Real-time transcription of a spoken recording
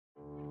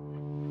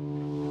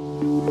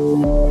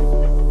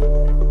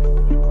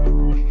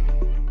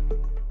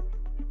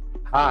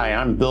Hi,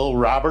 I'm Bill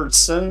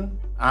Robertson.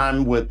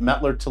 I'm with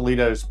METTLER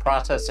Toledo's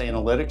Process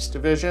Analytics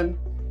Division,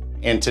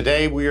 and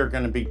today we are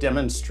going to be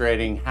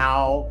demonstrating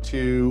how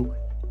to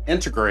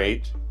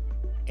integrate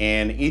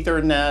an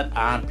EtherNet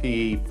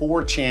IP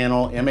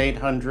 4-channel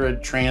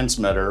M800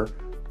 transmitter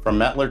from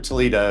METTLER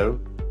Toledo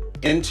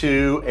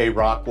into a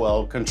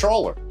Rockwell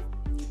controller.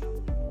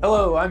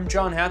 Hello, I'm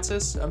John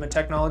Hatzis. I'm a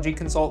technology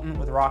consultant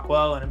with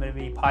Rockwell, and I'm going to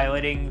be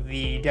piloting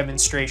the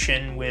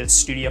demonstration with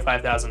Studio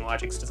 5000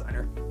 Logix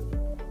Designer.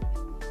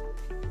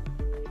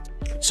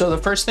 So the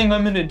first thing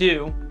I'm going to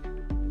do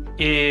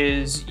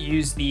is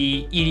use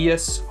the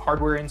EDS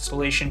hardware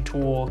installation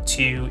tool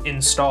to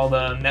install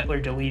the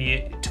METTLER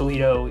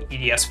Toledo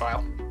EDS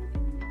file.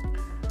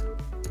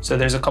 So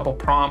there's a couple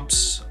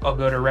prompts. I'll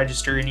go to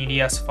register an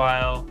EDS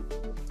file.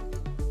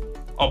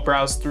 I'll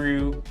browse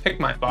through, pick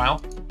my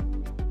file.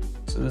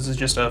 So this is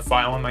just a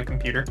file on my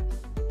computer.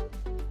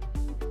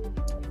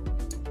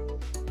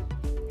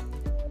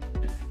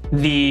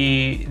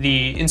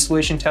 The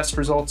installation test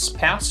results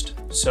passed,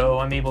 so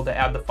I'm able to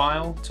add the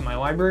file to my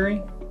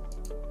library.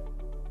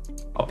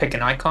 I'll pick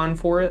an icon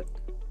for it.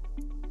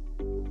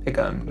 Pick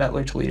a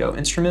METTLER Toledo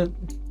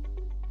instrument.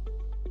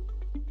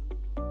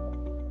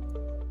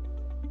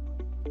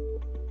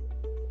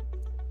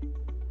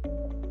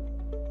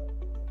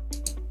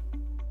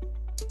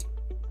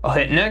 I'll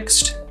hit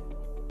next,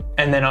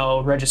 and then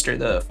I'll register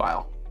the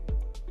file.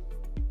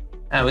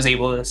 I was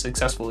able to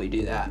successfully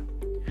do that.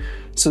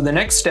 So the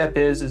next step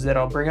is that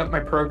I'll bring up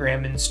my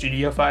program in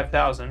Studio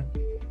 5000,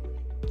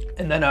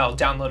 and then I'll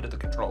download the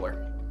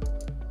controller.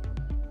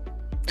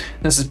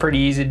 This is pretty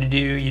easy to do.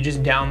 You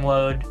just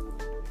download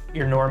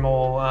your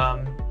normal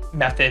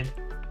method.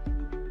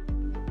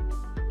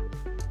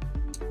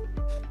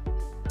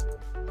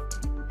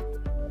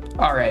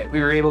 All right,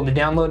 we were able to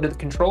download the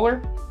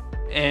controller,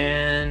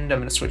 and I'm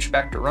going to switch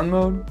back to run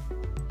mode.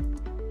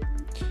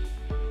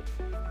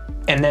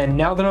 And then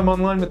now that I'm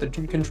online with the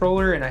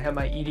controller and I have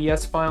my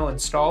EDS file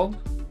installed,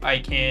 I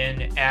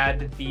can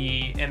add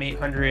the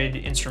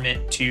M800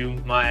 instrument to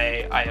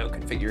my I/O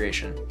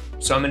configuration.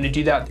 So I'm going to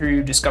do that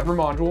through Discover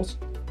Modules.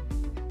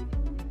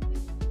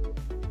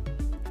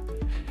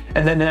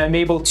 And then I'm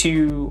able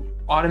to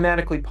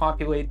automatically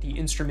populate the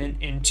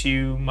instrument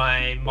into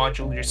my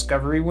module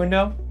discovery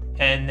window.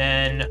 And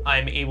then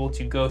I'm able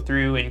to go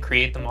through and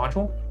create the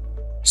module.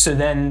 So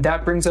then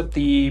that brings up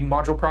the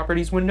module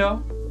properties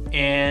window,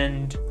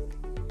 and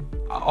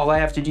all I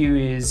have to do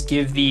is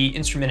give the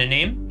instrument a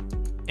name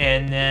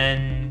and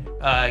then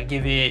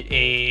give it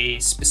a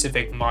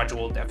specific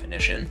module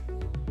definition.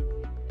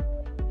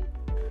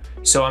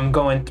 So I'm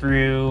going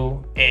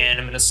through and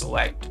I'm going to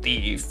select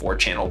the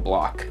 4-channel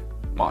block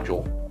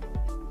module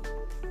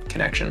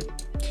connection.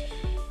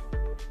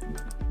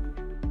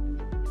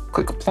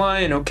 Click apply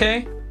and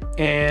OK,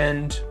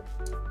 and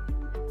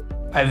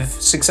I've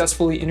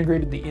successfully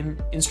integrated the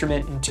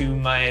instrument into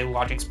my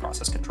Logix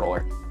process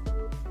controller.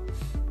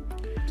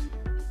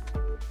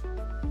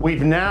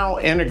 We've now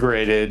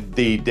integrated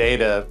the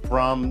data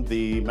from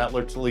the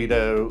METTLER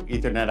Toledo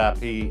EtherNet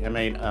IP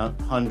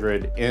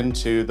M800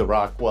 into the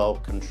Rockwell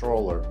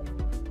controller,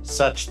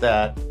 such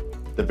that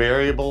the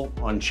variable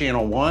on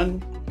channel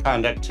 1,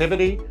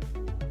 conductivity,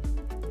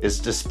 is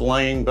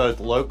displaying both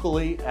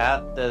locally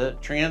at the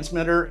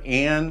transmitter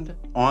and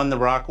on the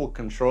Rockwell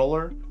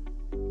controller.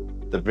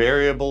 The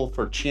variable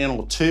for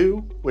channel 2,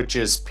 which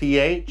is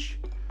pH,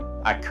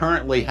 I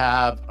currently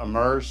have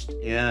immersed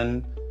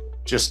in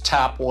just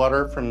tap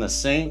water from the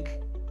sink.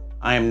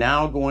 I am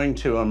now going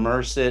to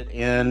immerse it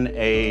in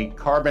a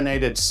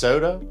carbonated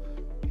soda,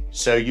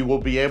 so you will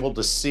be able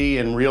to see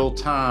in real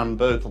time,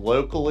 both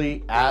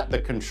locally at the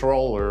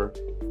controller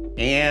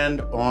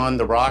and on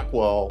the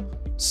Rockwell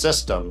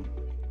system,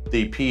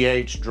 the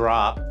pH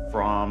drop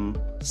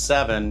from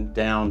 7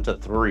 down to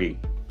 3.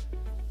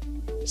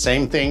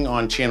 Same thing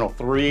on channel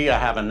 3, I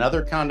have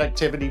another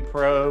conductivity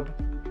probe,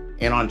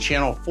 and on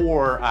channel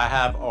 4, I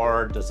have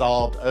our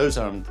dissolved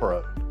ozone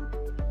probe.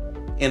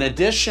 In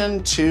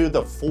addition to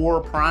the 4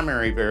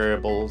 primary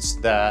variables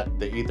that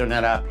the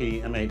EtherNet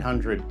IP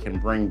M800 can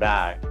bring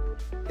back,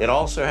 it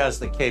also has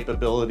the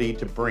capability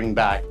to bring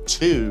back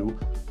 2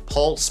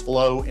 pulse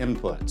flow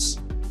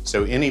inputs.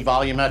 So any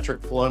volumetric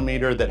flow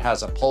meter that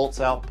has a pulse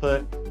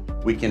output,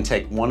 we can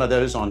take one of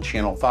those on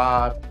channel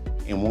 5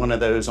 and one of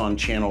those on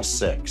channel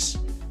 6.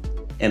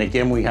 And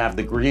again, we have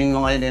the green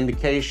light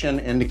indication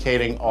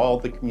indicating all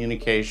the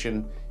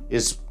communication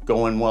is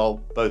going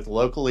well, both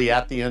locally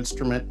at the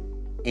instrument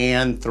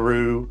and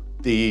through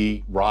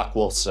the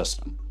Rockwell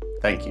system.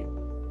 Thank you.